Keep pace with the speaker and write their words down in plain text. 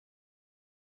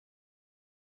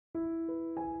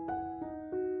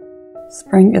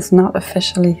Spring is not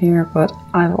officially here, but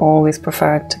I've always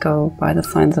preferred to go by the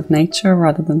signs of nature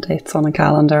rather than dates on a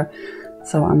calendar.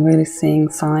 So I'm really seeing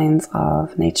signs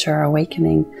of nature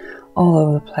awakening all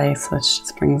over the place, which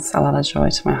just brings a lot of joy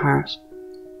to my heart.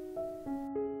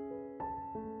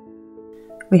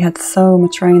 We had so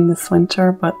much rain this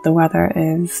winter, but the weather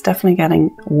is definitely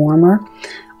getting warmer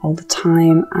all the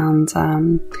time,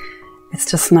 and it's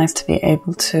just nice to be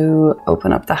able to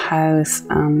open up the house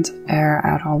and air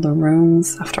out all the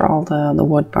rooms after all the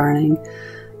wood burning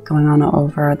going on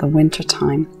over the winter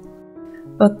time.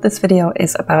 But this video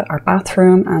is about our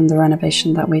bathroom and the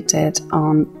renovation that we did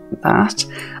on that.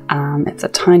 It's a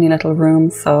tiny little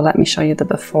room, so let me show you the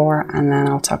before and then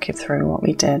I'll talk you through what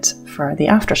we did for the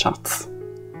after shots.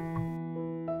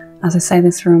 As I say,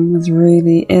 this room is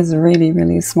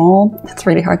really small. It's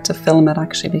really hard to film it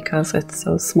actually because it's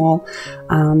so small.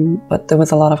 But there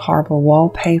was a lot of horrible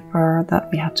wallpaper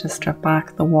that we had to strip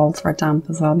back. The walls were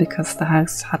damp as well because the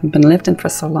house hadn't been lived in for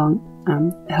so long.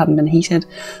 It hadn't been heated,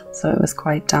 so it was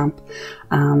quite damp.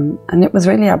 And it was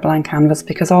really a blank canvas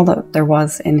because all that there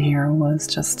was in here was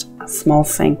just a small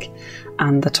sink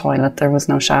and the toilet. There was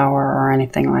no shower or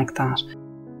anything like that.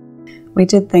 We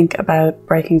did think about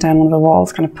breaking down one of the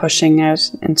walls, kind of pushing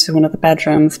out into one of the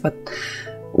bedrooms, but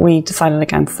we decided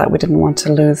against that. We didn't want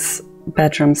to lose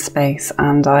bedroom space,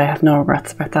 and I have no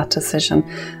regrets about that decision.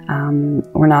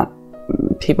 We're not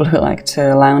people who like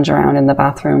to lounge around in the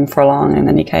bathroom for long in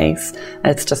any case.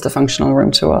 It's just a functional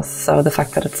room to us. So the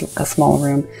fact that it's a small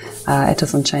room, it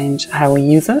doesn't change how we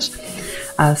use it.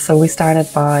 So we started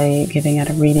by giving it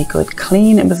a really good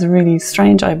clean. It was really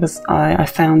strange. I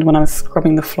found when I was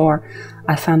scrubbing the floor,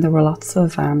 I found there were lots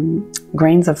of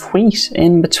grains of wheat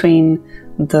in between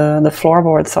the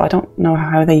floorboards. So I don't know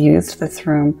how they used this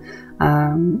room.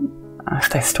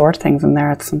 If they stored things in there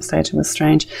at some stage, it was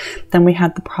strange. Then we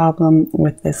had the problem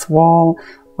with this wall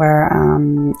where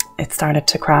it started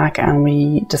to crack, and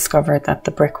we discovered that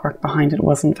the brickwork behind it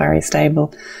wasn't very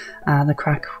stable. The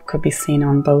crack could be seen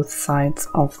on both sides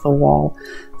of the wall.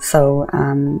 So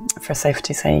for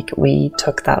safety's sake, we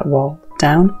took that wall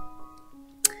down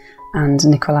and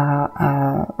Nicolas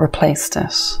replaced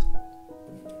it.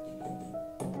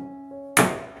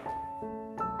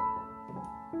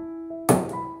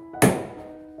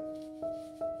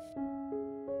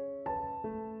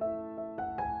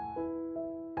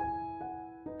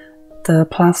 The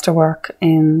plasterwork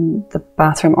in the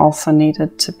bathroom also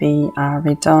needed to be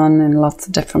redone in lots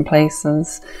of different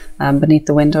places, beneath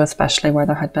the window especially where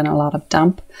there had been a lot of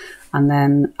damp, and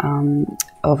then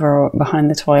over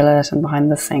behind the toilet and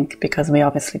behind the sink because we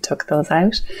obviously took those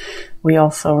out. We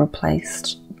also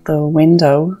replaced the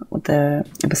window.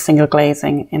 It was single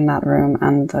glazing in that room,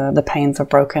 and the panes were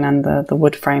broken and the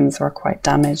wood frames were quite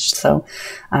damaged, so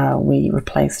we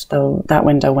replaced that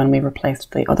window when we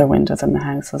replaced the other windows in the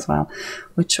house as well,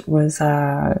 which was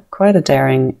quite a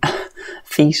daring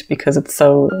feat because it's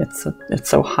so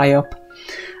high up.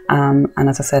 And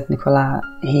as I said, Nicolas,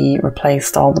 he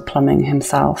replaced all the plumbing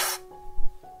himself.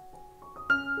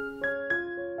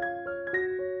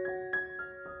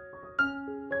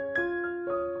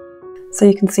 So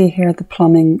you can see here the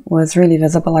plumbing was really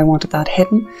visible. I wanted that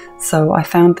hidden. So I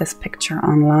found this picture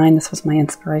online. This was my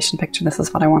inspiration picture. This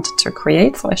is what I wanted to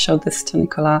create. So I showed this to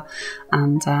Nicolas,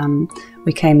 and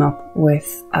we came up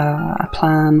with a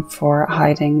plan for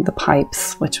hiding the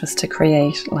pipes, which was to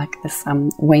create like this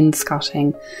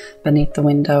wainscoting beneath the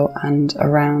window and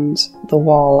around the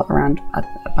wall,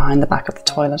 behind the back of the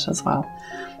toilet as well.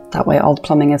 That way all the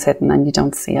plumbing is hidden and you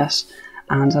don't see it.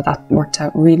 And that worked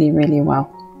out really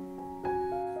well.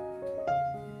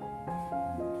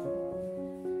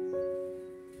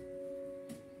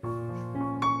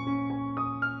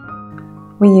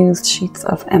 We used sheets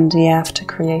of MDF to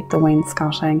create the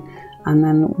wainscoting, and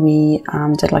then we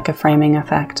did like a framing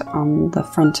effect on the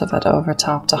front of it over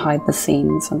top to hide the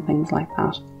seams and things like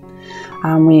that.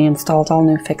 We installed all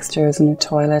new fixtures, a new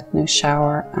toilet, new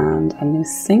shower and a new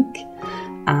sink.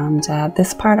 And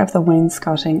this part of the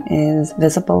wainscoting is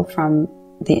visible from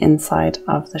the inside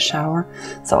of the shower.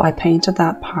 So I painted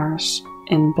that part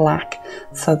in black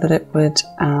so that it would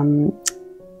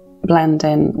blend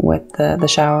in with the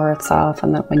shower itself,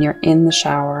 and that when you're in the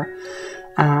shower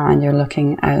and you're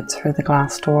looking out through the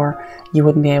glass door, you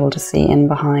wouldn't be able to see in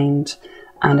behind,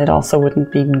 and it also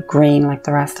wouldn't be green like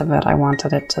the rest of it. I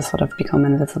wanted it to sort of become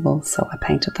invisible, so I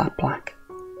painted that black.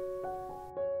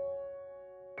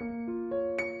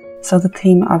 So the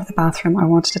theme of the bathroom, I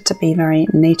wanted it to be very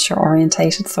nature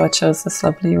orientated, so I chose this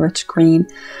lovely rich green,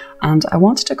 and I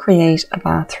wanted to create a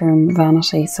bathroom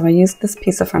vanity. So I used this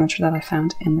piece of furniture that I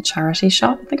found in the charity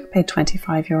shop. I think I paid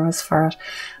 25 euros for it,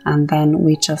 and then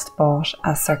we just bought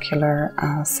a circular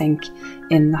sink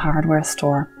in the hardware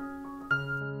store.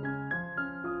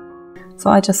 So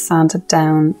I just sanded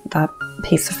down that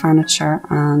piece of furniture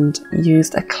and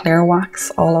used a clear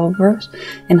wax all over it.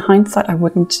 In hindsight, I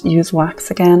wouldn't use wax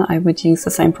again. I would use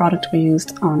the same product we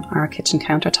used on our kitchen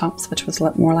countertops, which was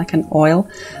more like an oil.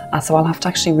 So I'll have to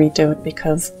actually redo it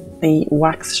because the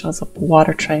wax shows up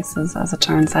water traces, as it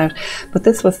turns out. But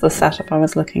this was the setup I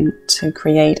was looking to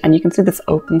create. And you can see this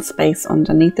open space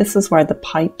underneath. This is where the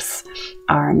pipes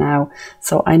are now.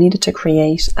 So I needed to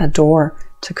create a door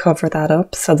to cover that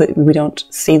up so that we don't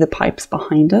see the pipes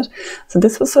behind it. So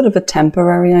this was sort of a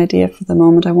temporary idea for the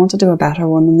moment. I want to do a better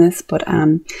one than this, but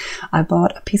I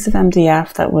bought a piece of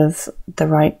MDF that was the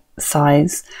right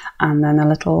size, and then a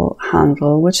little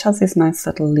handle which has these nice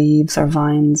little leaves or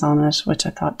vines on it, which I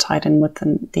thought tied in with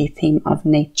the theme of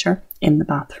nature in the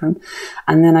bathroom.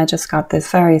 And then I just got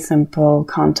this very simple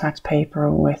contact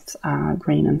paper with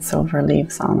green and silver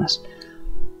leaves on it.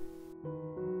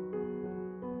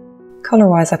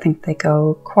 Colour-wise, I think they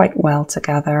go quite well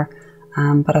together,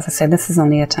 but as I say, this is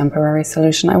only a temporary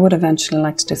solution. I would eventually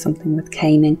like to do something with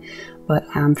caning, but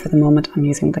for the moment I'm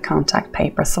using the contact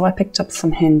paper. So I picked up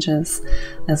some hinges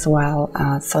as well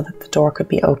so that the door could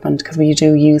be opened, because we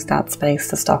do use that space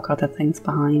to stock other things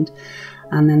behind.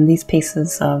 And then these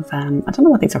pieces of, I don't know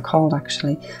what these are called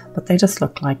actually, but they just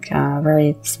look like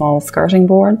very small skirting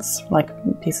boards, like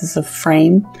pieces of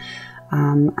frame.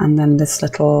 And then this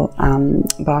little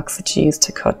box that you use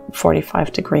to cut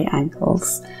 45-degree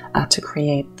angles to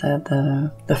create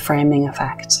the framing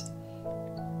effect.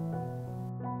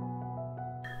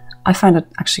 I find it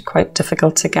actually quite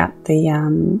difficult to get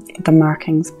the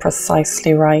markings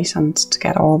precisely right and to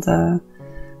get all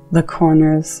the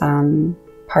corners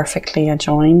perfectly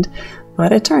adjoined,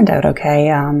 but it turned out okay.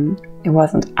 It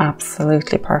wasn't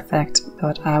absolutely perfect,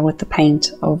 but with the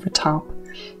paint over top,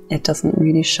 it doesn't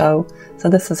really show. So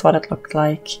this is what it looked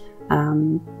like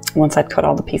once I'd cut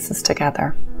all the pieces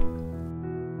together.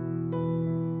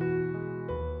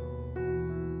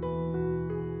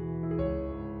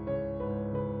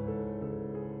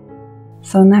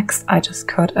 So next I just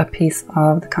cut a piece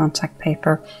of the contact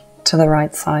paper to the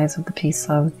right size of the piece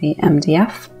of the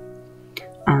MDF,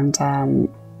 and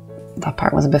that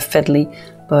part was a bit fiddly,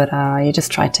 but you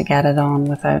just tried to get it on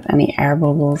without any air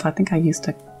bubbles. I think I used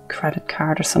a credit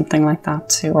card or something like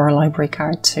that or a library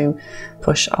card to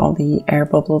push all the air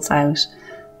bubbles out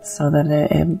so that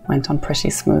it went on pretty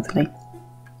smoothly.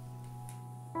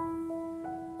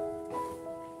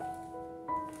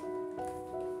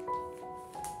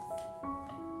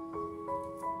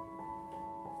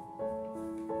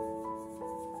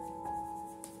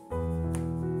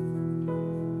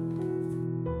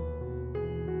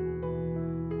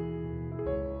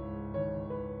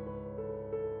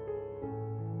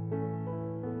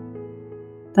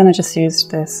 Then I just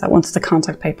used this, once the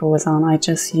contact paper was on, I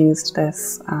just used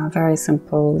this very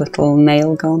simple little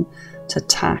nail gun to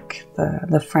tack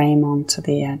the frame onto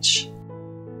the edge.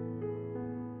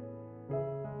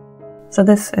 So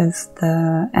this is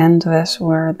the end of it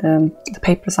where the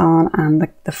paper's on and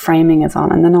the framing is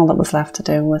on, and then all that was left to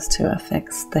do was to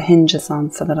affix the hinges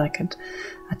on so that I could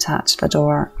attach the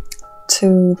door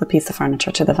to the piece of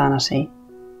furniture, to the vanity.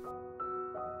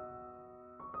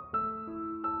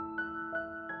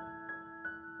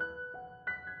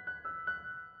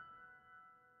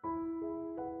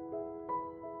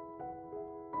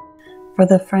 For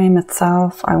the frame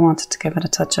itself, I wanted to give it a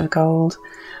touch of gold,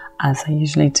 as I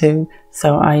usually do.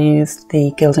 So I used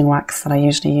the gilding wax that I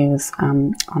usually use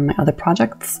on my other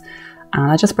projects.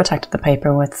 And I just protected the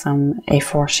paper with some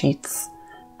A4 sheets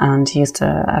and used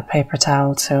a paper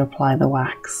towel to apply the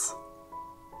wax.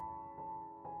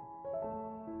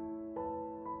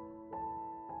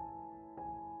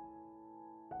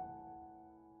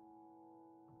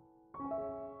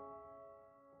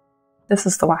 This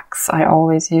is the wax I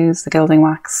always use, the gilding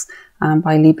wax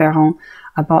by Liberon.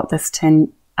 I bought this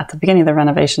tin at the beginning of the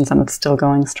renovations and it's still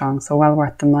going strong, so well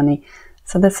worth the money.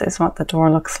 So this is what the door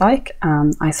looks like.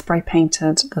 I spray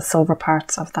painted the silver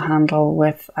parts of the handle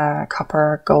with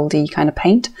copper goldy kind of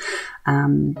paint,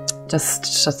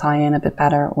 just to tie in a bit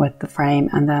better with the frame,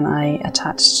 and then I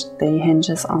attached the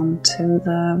hinges onto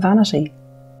the vanity.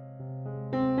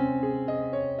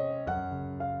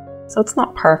 So it's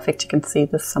not perfect, you can see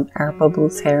there's some air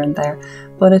bubbles here and there,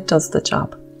 but it does the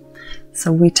job.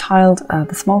 So we tiled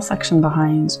the small section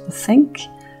behind the sink,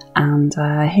 And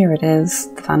here it is,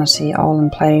 the vanity all in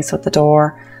place with the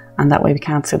door, and that way we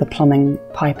can't see the plumbing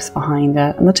pipes behind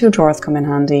it. And the two drawers come in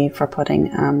handy for putting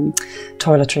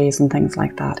toiletries and things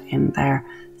like that in there.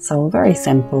 So very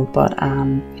simple, but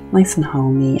nice and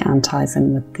homey, and ties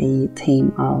in with the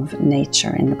theme of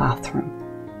nature in the bathroom.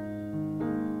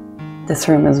 This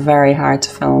room is very hard to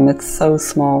film. It's so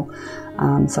small,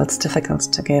 so it's difficult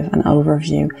to give an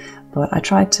overview. But I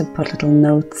tried to put little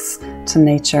notes to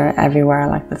nature everywhere,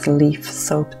 like this leaf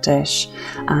soap dish.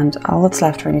 And all that's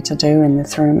left really to do in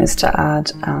this room is to add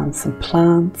some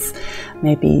plants,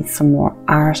 maybe some more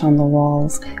art on the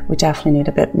walls. We definitely need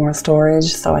a bit more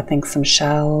storage, so I think some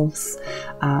shelves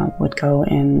would go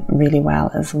in really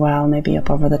well as well. Maybe up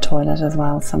over the toilet as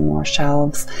well, some more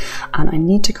shelves. And I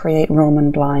need to create Roman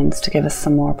blinds to give us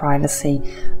some more privacy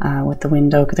with the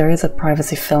window. There is a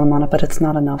privacy film on it, but it's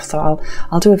not enough. So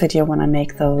I'll do a video when I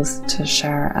make those to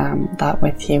share that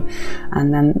with you.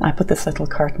 And then I put this little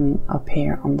curtain up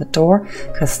here on the door,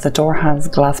 because the door has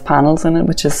glass panels in it,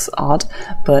 which is odd,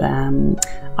 but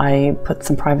I put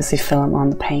some privacy film on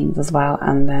the panes as well,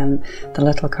 and then the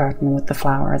little curtain with the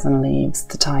flowers and leaves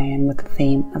to tie in with the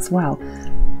theme as well.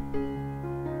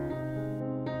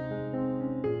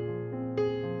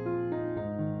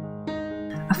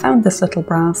 I found this little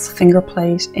brass finger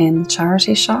plate in the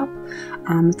charity shop.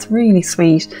 It's really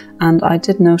sweet, and I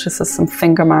did notice there's some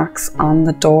finger marks on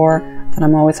the door that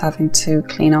I'm always having to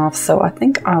clean off, so I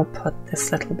think I'll put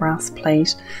this little brass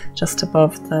plate just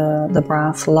above the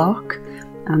brass lock,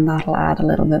 and that'll add a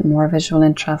little bit more visual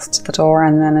interest to the door,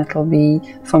 and then it'll be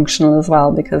functional as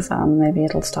well, because maybe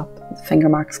it'll stop the finger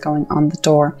marks going on the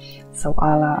door. So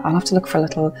I'll have to look for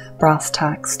little brass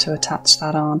tacks to attach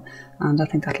that on, and I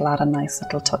think that'll add a nice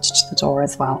little touch to the door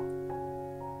as well.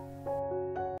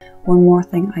 One more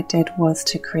thing I did was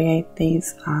to create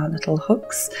these little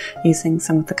hooks using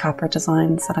some of the copper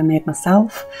designs that I made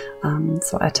myself.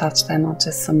 So I attached them onto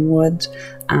some wood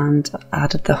and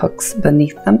added the hooks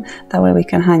beneath them. That way we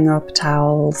can hang up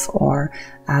towels or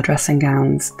dressing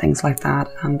gowns, things like that,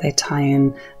 and they tie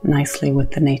in nicely with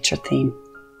the nature theme.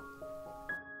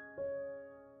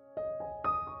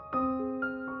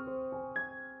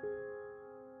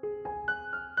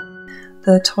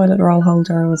 The toilet roll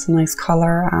holder was a nice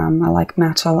colour. I like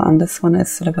metal, and this one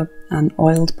is sort of an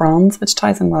oiled bronze, which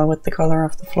ties in well with the colour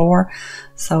of the floor.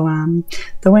 So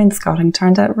the wainscoting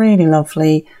turned out really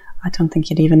lovely. I don't think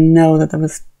you'd even know that there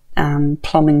was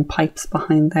plumbing pipes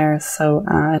behind there, so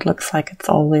it looks like it's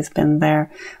always been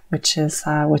there, which is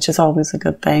always a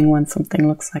good thing when something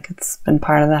looks like it's been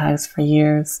part of the house for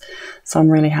years. So I'm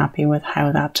really happy with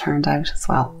how that turned out as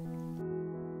well.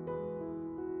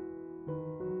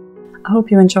 I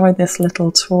hope you enjoyed this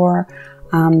little tour,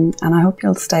 and I hope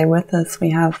you'll stay with us.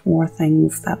 We have more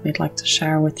things that we'd like to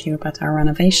share with you about our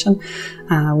renovation.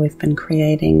 We've been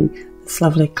creating this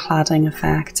lovely cladding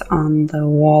effect on the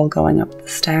wall going up the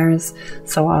stairs,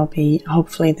 so I'll be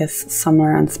hopefully this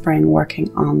summer and spring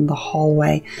working on the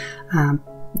hallway,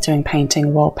 doing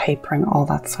painting, wallpapering, all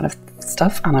that sort of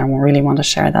stuff, and I really want to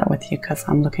share that with you because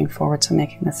I'm looking forward to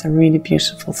making this a really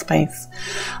beautiful space.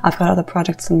 I've got other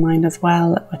projects in mind as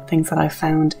well, with things that I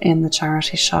found in the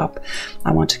charity shop.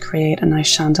 I want to create a nice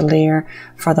chandelier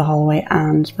for the hallway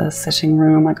and the sitting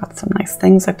room. I got some nice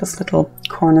things like this little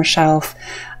corner shelf,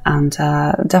 and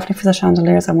definitely for the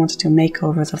chandeliers I want to do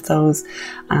makeovers of those,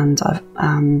 and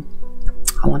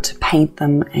I want to paint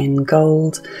them in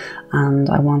gold, and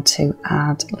I want to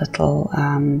add little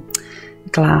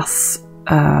glass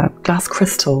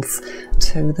crystals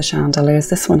to the chandeliers.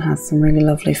 This one has some really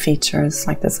lovely features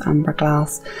like this amber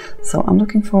glass, so I'm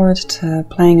looking forward to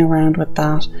playing around with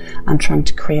that and trying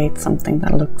to create something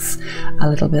that looks a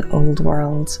little bit old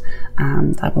world,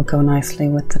 that will go nicely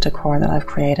with the decor that I've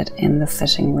created in the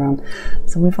sitting room.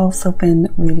 So we've also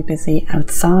been really busy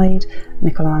outside.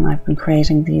 Nicola and I have been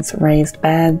creating these raised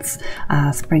beds.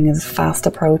 Spring is fast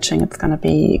approaching. It's going to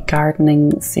be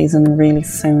gardening season really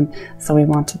soon, so we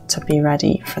wanted to be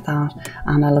ready for that,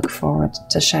 and I look forward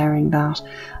to sharing that.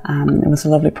 It was a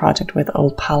lovely project with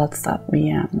old pallets that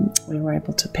we were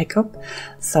able to pick up,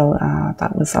 so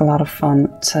that was a lot of fun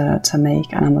to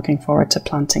make, and I'm looking forward to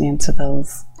planting into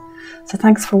those. So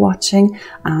thanks for watching,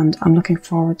 and I'm looking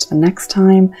forward to the next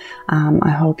time.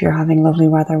 I hope you're having lovely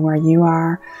weather where you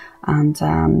are, and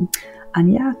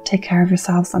yeah, take care of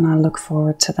yourselves, and I look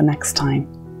forward to the next time.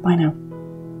 Bye now.